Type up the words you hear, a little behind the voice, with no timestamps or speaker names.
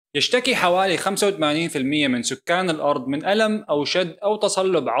يشتكي حوالي 85% من سكان الأرض من ألم أو شد أو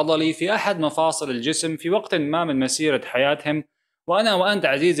تصلب عضلي في أحد مفاصل الجسم في وقت ما من مسيرة حياتهم. وأنا وأنت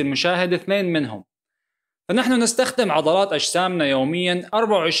عزيزي المشاهد اثنين منهم. فنحن نستخدم عضلات أجسامنا يوميا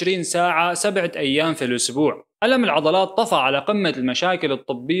 24 ساعة 7 أيام في الأسبوع. ألم العضلات طفى على قمة المشاكل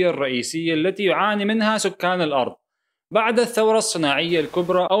الطبية الرئيسية التي يعاني منها سكان الأرض بعد الثورة الصناعية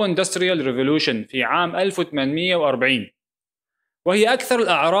الكبرى أو Industrial Revolution في عام 1840، وهي أكثر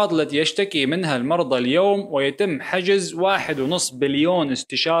الأعراض التي يشتكي منها المرضى اليوم، ويتم حجز 1.5 بليون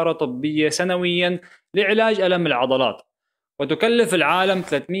استشارة طبية سنويا لعلاج ألم العضلات، وتكلف العالم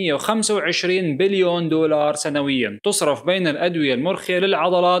 325 بليون دولار سنويا تصرف بين الأدوية المرخية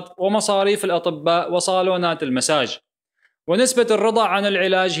للعضلات ومصاريف الأطباء وصالونات المساج، ونسبة الرضا عن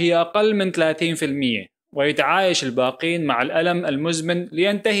العلاج هي أقل من 30%، ويتعايش الباقين مع الألم المزمن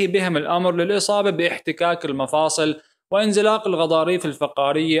لينتهي بهم الأمر للإصابة باحتكاك المفاصل وانزلاق الغضاريف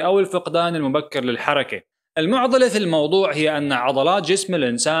الفقارية أو الفقدان المبكر للحركة. المعضلة في الموضوع هي أن عضلات جسم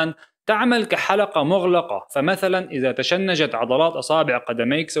الإنسان تعمل كحلقة مغلقة، فمثلا إذا تشنجت عضلات أصابع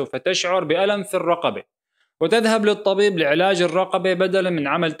قدميك سوف تشعر بألم في الرقبة وتذهب للطبيب لعلاج الرقبة بدلا من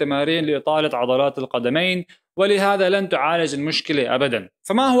عمل تمارين لإطالة عضلات القدمين، ولهذا لن تعالج المشكلة أبدا.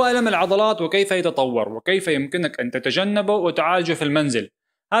 فما هو ألم العضلات وكيف يتطور وكيف يمكنك أن تتجنبه وتعالجه في المنزل؟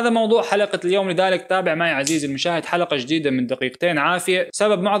 هذا موضوع حلقة اليوم، لذلك تابع معي عزيزي المشاهد حلقة جديدة من دقيقتين عافية.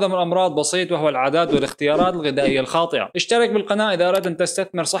 سبب معظم الأمراض بسيط، وهو العادات والاختيارات الغذائية الخاطئة. اشترك بالقناة إذا أردت أن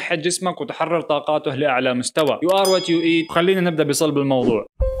تستثمر صحة جسمك وتحرر طاقاته لأعلى مستوى. You are what you eat. خلينا نبدأ بصلب الموضوع.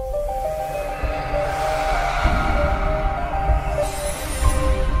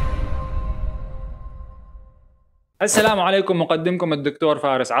 السلام عليكم، مقدمكم الدكتور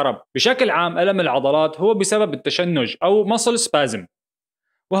فارس عرب. بشكل عام ألم العضلات هو بسبب التشنج أو muscle spasm،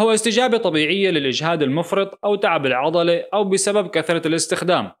 وهو استجابة طبيعية للإجهاد المفرط أو تعب العضلة أو بسبب كثرة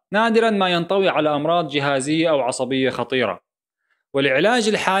الاستخدام، نادرا ما ينطوي على أمراض جهازية أو عصبية خطيرة. ولعلاج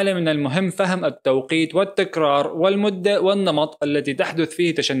الحالة من المهم فهم التوقيت والتكرار والمدة والنمط التي تحدث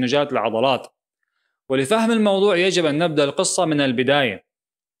فيه تشنجات العضلات. ولفهم الموضوع يجب أن نبدأ القصة من البداية.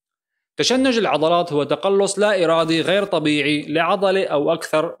 تشنج العضلات هو تقلص لا إرادي غير طبيعي لعضلة أو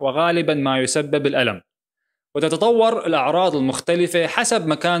أكثر، وغالبا ما يسبب الألم. وتتطور الأعراض المختلفة حسب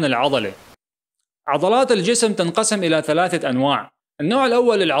مكان العضلة. عضلات الجسم تنقسم إلى 3 أنواع. النوع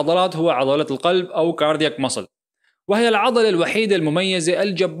الأول للعضلات هو عضلة القلب أو كاردياك ماسل، وهي العضلة الوحيدة المميزة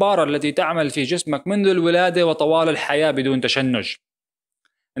الجبارة التي تعمل في جسمك منذ الولادة وطوال الحياة بدون تشنج.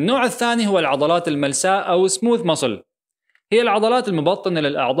 النوع الثاني هو العضلات الملساء أو سموث ماسل، هي العضلات المبطنة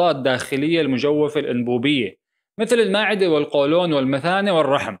للأعضاء الداخلية المجوفة الأنبوبية مثل المعدة والقولون والمثانة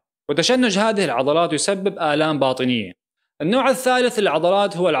والرحم، وتشنج هذه العضلات يسبب آلام باطنية. النوع الثالث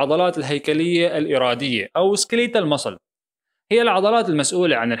للعضلات هو العضلات الهيكلية الإرادية أو سكليتال ماسل، هي العضلات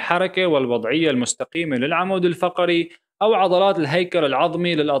المسؤولة عن الحركة والوضعية المستقيمة للعمود الفقري أو عضلات الهيكل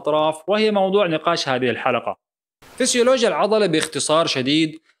العظمي للأطراف، وهي موضوع نقاش هذه الحلقة. فسيولوجيا العضلة باختصار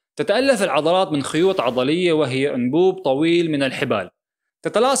شديد: تتألف العضلات من خيوط عضلية، وهي أنبوب طويل من الحبال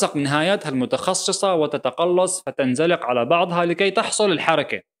تتلاصق نهاياتها المتخصصة وتتقلص فتنزلق على بعضها لكي تحصل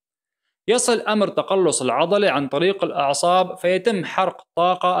الحركة. يصل أمر تقلص العضلة عن طريق الأعصاب، فيتم حرق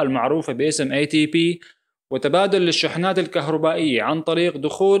الطاقة المعروفة باسم ATP وتبادل للشحنات الكهربائية عن طريق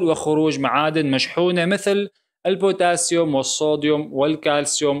دخول وخروج معادن مشحونة مثل البوتاسيوم والصوديوم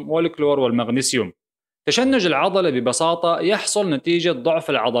والكالسيوم والكلور والمغنيسيوم. تشنج العضلة ببساطة يحصل نتيجة ضعف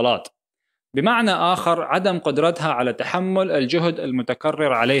العضلات، بمعنى آخر عدم قدرتها على تحمل الجهد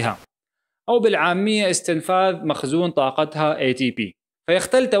المتكرر عليها، أو بالعامية استنفاذ مخزون طاقتها ATP،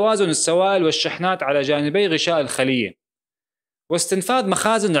 فيختل توازن السوائل والشحنات على جانبي غشاء الخلية. واستنفاذ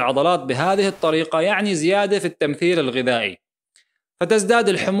مخازن العضلات بهذه الطريقة يعني زيادة في التمثيل الغذائي، فتزداد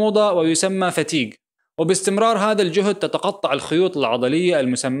الحموضة ويسمى فتيج، وباستمرار هذا الجهد تتقطع الخيوط العضلية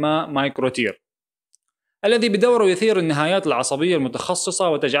المسمى مايكروتير، الذي بدوره يثير النهايات العصبية المتخصصة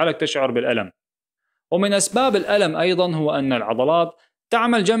وتجعلك تشعر بالألم. ومن أسباب الألم أيضا هو أن العضلات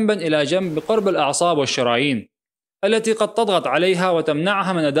تعمل جنبا إلى جنب بقرب الأعصاب والشرايين التي قد تضغط عليها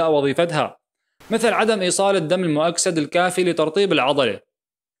وتمنعها من أداء وظيفتها، مثل عدم إيصال الدم المؤكسد الكافي لترطيب العضلة.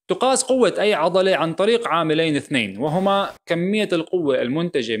 تقاس قوة أي عضلة عن طريق عاملين اثنين، وهما كمية القوة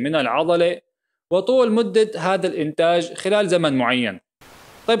المنتجة من العضلة وطول مدة هذا الإنتاج خلال زمن معين.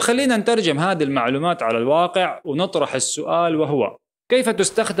 طيب خلينا نترجم هذه المعلومات على الواقع ونطرح السؤال، وهو: كيف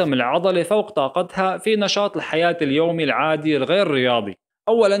تستخدم العضلة فوق طاقتها في نشاط الحياة اليومي العادي الغير رياضي؟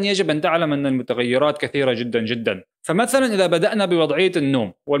 أولا يجب أن تعلم أن المتغيرات كثيرة جدا جدا. فمثلا إذا بدأنا بوضعية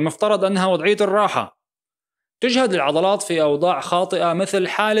النوم، والمفترض أنها وضعية الراحة، تجهد العضلات في أوضاع خاطئة مثل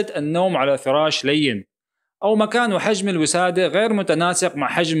حالة النوم على فراش لين أو مكان وحجم الوسادة غير متناسق مع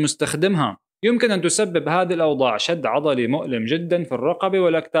حجم مستخدمها. يمكن أن تسبب هذه الأوضاع شد عضلي مؤلم جدا في الرقبة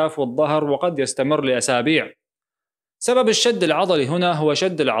والأكتاف والظهر، وقد يستمر لأسابيع. سبب الشد العضلي هنا هو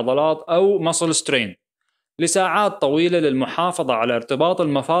شد العضلات أو muscle strain لساعات طويلة للمحافظة على ارتباط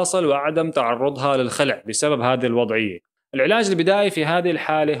المفاصل وعدم تعرضها للخلع بسبب هذه الوضعية. العلاج البدائي في هذه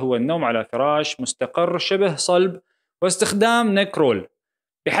الحالة هو النوم على فراش مستقر شبه صلب، واستخدام نيك رول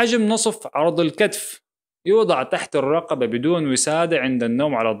بحجم نصف عرض الكتف، يوضع تحت الرقبة بدون وسادة عند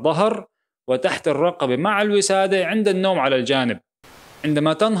النوم على الظهر، وتحت الرقبة مع الوسادة عند النوم على الجانب.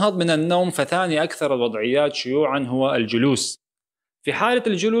 عندما تنهض من النوم، فثاني أكثر الوضعيات شيوعا هو الجلوس. في حالة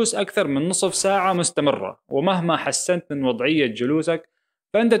الجلوس أكثر من نصف ساعة مستمرة، ومهما حسنت من وضعية جلوسك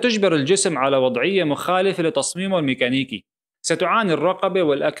فأنت تجبر الجسم على وضعية مخالفة لتصميمه الميكانيكي. ستعاني الرقبة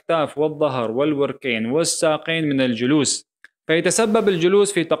والأكتاف والظهر والوركين والساقين من الجلوس، فيتسبب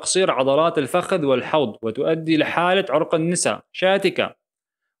الجلوس في تقصير عضلات الفخذ والحوض، وتؤدي لحالة عرق النساء شاتكة،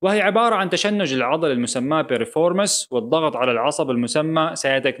 وهي عبارة عن تشنج العضل المسمى بيرفورمس والضغط على العصب المسمى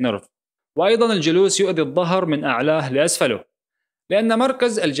سياتيك نيرف. وأيضا الجلوس يؤذي الظهر من أعلاه لأسفله، لأن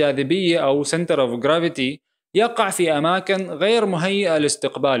مركز الجاذبية أو center of gravity يقع في أماكن غير مهيئة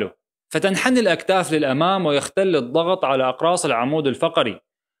لاستقباله، فتنحني الأكتاف للأمام ويختل الضغط على أقراص العمود الفقري،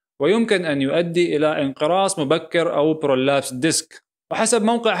 ويمكن أن يؤدي إلى انقراص مبكر أو برولابس ديسك. وحسب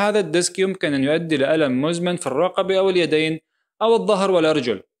موقع هذا الديسك يمكن أن يؤدي لألم مزمن في الرقبة أو اليدين أو الظهر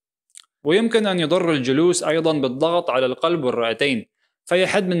والأرجل. ويمكن أن يضر الجلوس أيضا بالضغط على القلب والرئتين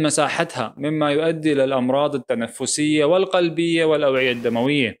فيحد من مساحتها، مما يؤدي إلى الأمراض التنفسية والقلبية والأوعية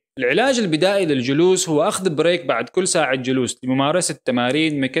الدموية. العلاج البدائي للجلوس هو أخذ بريك بعد كل ساعة جلوس لممارسة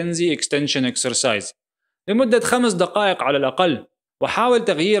تمارين ماكنزي اكستنشن اكسرسايز لمدة 5 دقائق على الأقل، وحاول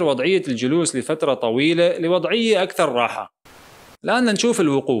تغيير وضعية الجلوس لفترة طويلة لوضعية أكثر راحة. الآن نشوف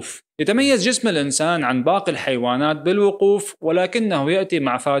الوقوف. يتميز جسم الإنسان عن باقي الحيوانات بالوقوف، ولكنه يأتي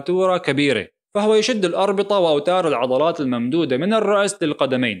مع فاتورة كبيرة، فهو يشد الأربطة وأوتار العضلات الممدودة من الرأس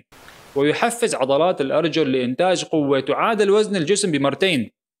للقدمين، ويحفز عضلات الأرجل لإنتاج قوة تعادل وزن الجسم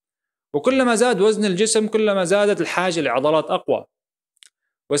بمرتين. وكلما زاد وزن الجسم كلما زادت الحاجة لعضلات أقوى،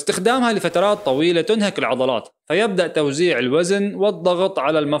 واستخدامها لفترات طويلة تنهك العضلات، فيبدأ توزيع الوزن والضغط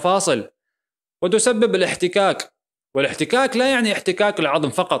على المفاصل وتسبب الاحتكاك. والاحتكاك لا يعني احتكاك العظم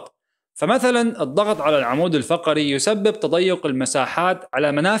فقط، فمثلا الضغط على العمود الفقري يسبب تضيق المساحات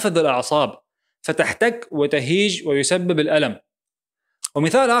على منافذ الأعصاب فتحتك وتهيج ويسبب الألم.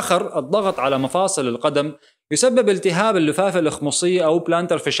 ومثال آخر، الضغط على مفاصل القدم يسبب التهاب اللفافة الإخمصية أو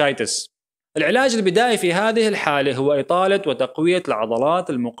بلانتر فيشايتس. العلاج البدائي في هذه الحالة هو إطالة وتقوية العضلات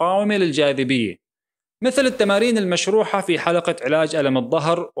المقاومة للجاذبية، مثل التمارين المشروحة في حلقة علاج ألم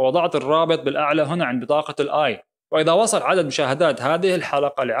الظهر، ووضعت الرابط بالأعلى هنا عند بطاقة الآي. وإذا وصل عدد مشاهدات هذه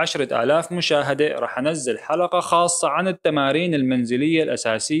الحلقة ل10,000 مشاهدة راح أنزل حلقة خاصة عن التمارين المنزلية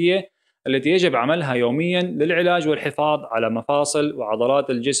الأساسية التي يجب عملها يوميا للعلاج والحفاظ على مفاصل وعضلات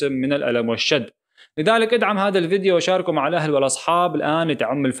الجسم من الألم والشد. لذلك ادعم هذا الفيديو وشاركه مع الأهل والأصحاب الآن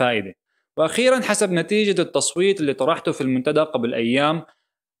لتعم الفائدة. وأخيرا، حسب نتيجة التصويت اللي طرحته في المنتدى قبل أيام،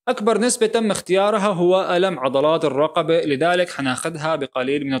 أكبر نسبة تم اختيارها هو ألم عضلات الرقبة، لذلك حناخدها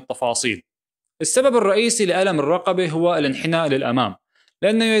بقليل من التفاصيل. السبب الرئيسي لألم الرقبة هو الانحناء للأمام،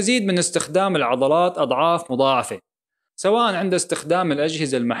 لأنه يزيد من استخدام العضلات أضعاف مضاعفة، سواء عند استخدام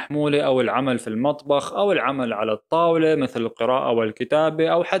الأجهزة المحمولة أو العمل في المطبخ أو العمل على الطاولة مثل القراءة والكتابة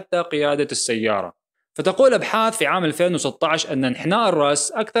أو حتى قيادة السيارة. فتقول أبحاث في عام 2016 أن انحناء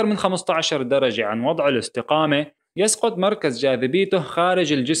الرأس أكثر من 15 درجة عن وضع الاستقامة يسقط مركز جاذبيته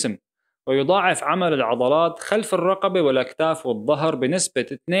خارج الجسم، ويضاعف عمل العضلات خلف الرقبة والأكتاف والظهر بنسبة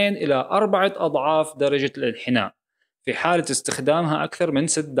 2 إلى 4 أضعاف درجة الانحناء في حالة استخدامها أكثر من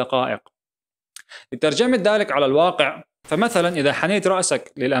 6 دقائق. لترجمة ذلك على الواقع، فمثلا إذا حنيت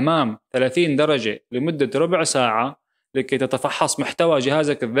رأسك للأمام 30 درجة لمدة ربع ساعة لكي تتفحص محتوى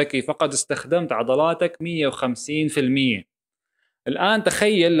جهازك الذكي، فقد استخدمت عضلاتك 150%. الآن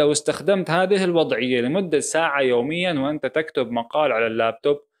تخيل لو استخدمت هذه الوضعية لمدة ساعة يوميا وأنت تكتب مقال على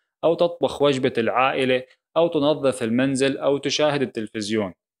اللابتوب أو تطبخ وجبة العائلة أو تنظف المنزل أو تشاهد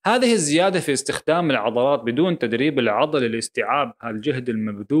التلفزيون. هذه الزيادة في استخدام العضلات بدون تدريب العضلة لاستيعاب الجهد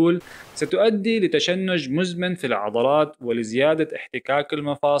المبذول ستؤدي لتشنج مزمن في العضلات ولزيادة احتكاك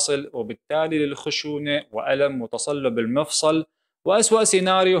المفاصل، وبالتالي للخشونة وألم وتصلب المفصل، وأسوأ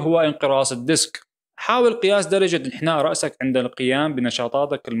سيناريو هو انقراص الديسك. حاول قياس درجة انحناء رأسك عند القيام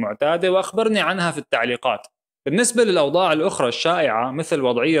بنشاطاتك المعتادة وأخبرني عنها في التعليقات. بالنسبة للأوضاع الأخرى الشائعة مثل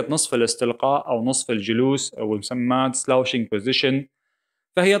وضعية نصف الاستلقاء أو نصف الجلوس أو المسمى slouching position،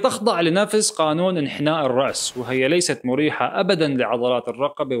 فهي تخضع لنفس قانون انحناء الرأس، وهي ليست مريحة أبدا لعضلات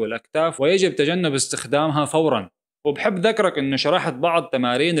الرقبة والأكتاف، ويجب تجنب استخدامها فورا. وبحب ذكرك أنه شرحت بعض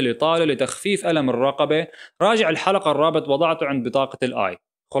تمارين الإطالة لتخفيف ألم الرقبة. راجع الحلقة، الرابط وضعته عند بطاقة الآي.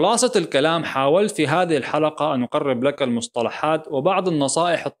 خلاصة الكلام، حاولت في هذه الحلقة أن أقرب لك المصطلحات وبعض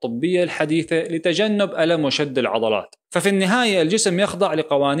النصائح الطبية الحديثة لتجنب ألم وشد العضلات. ففي النهاية الجسم يخضع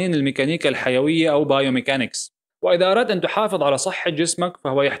لقوانين الميكانيكا الحيوية أو بايوميكانكس، وإذا أردت أن تحافظ على صحة جسمك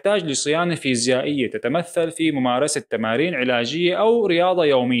فهو يحتاج لصيانة فيزيائية تتمثل في ممارسة تمارين علاجية أو رياضة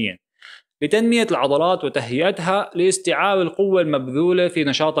يوميا لتنمية العضلات وتهيئتها لاستيعاب القوة المبذولة في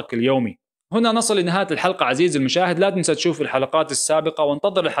نشاطك اليومي. هنا نصل لنهاية الحلقة عزيزي المشاهد. لا تنسى تشوف الحلقات السابقة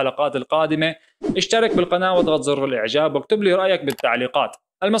وانتظر الحلقات القادمة. اشترك بالقناة واضغط زر الإعجاب واكتب لي رأيك بالتعليقات.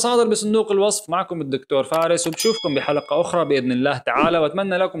 المصادر بصندوق الوصف. معكم الدكتور فارس، وبشوفكم بحلقة أخرى بإذن الله تعالى،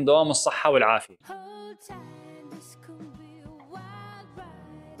 وأتمنى لكم دوام الصحة والعافية.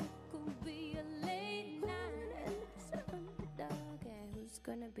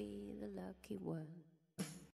 Gonna be the lucky one.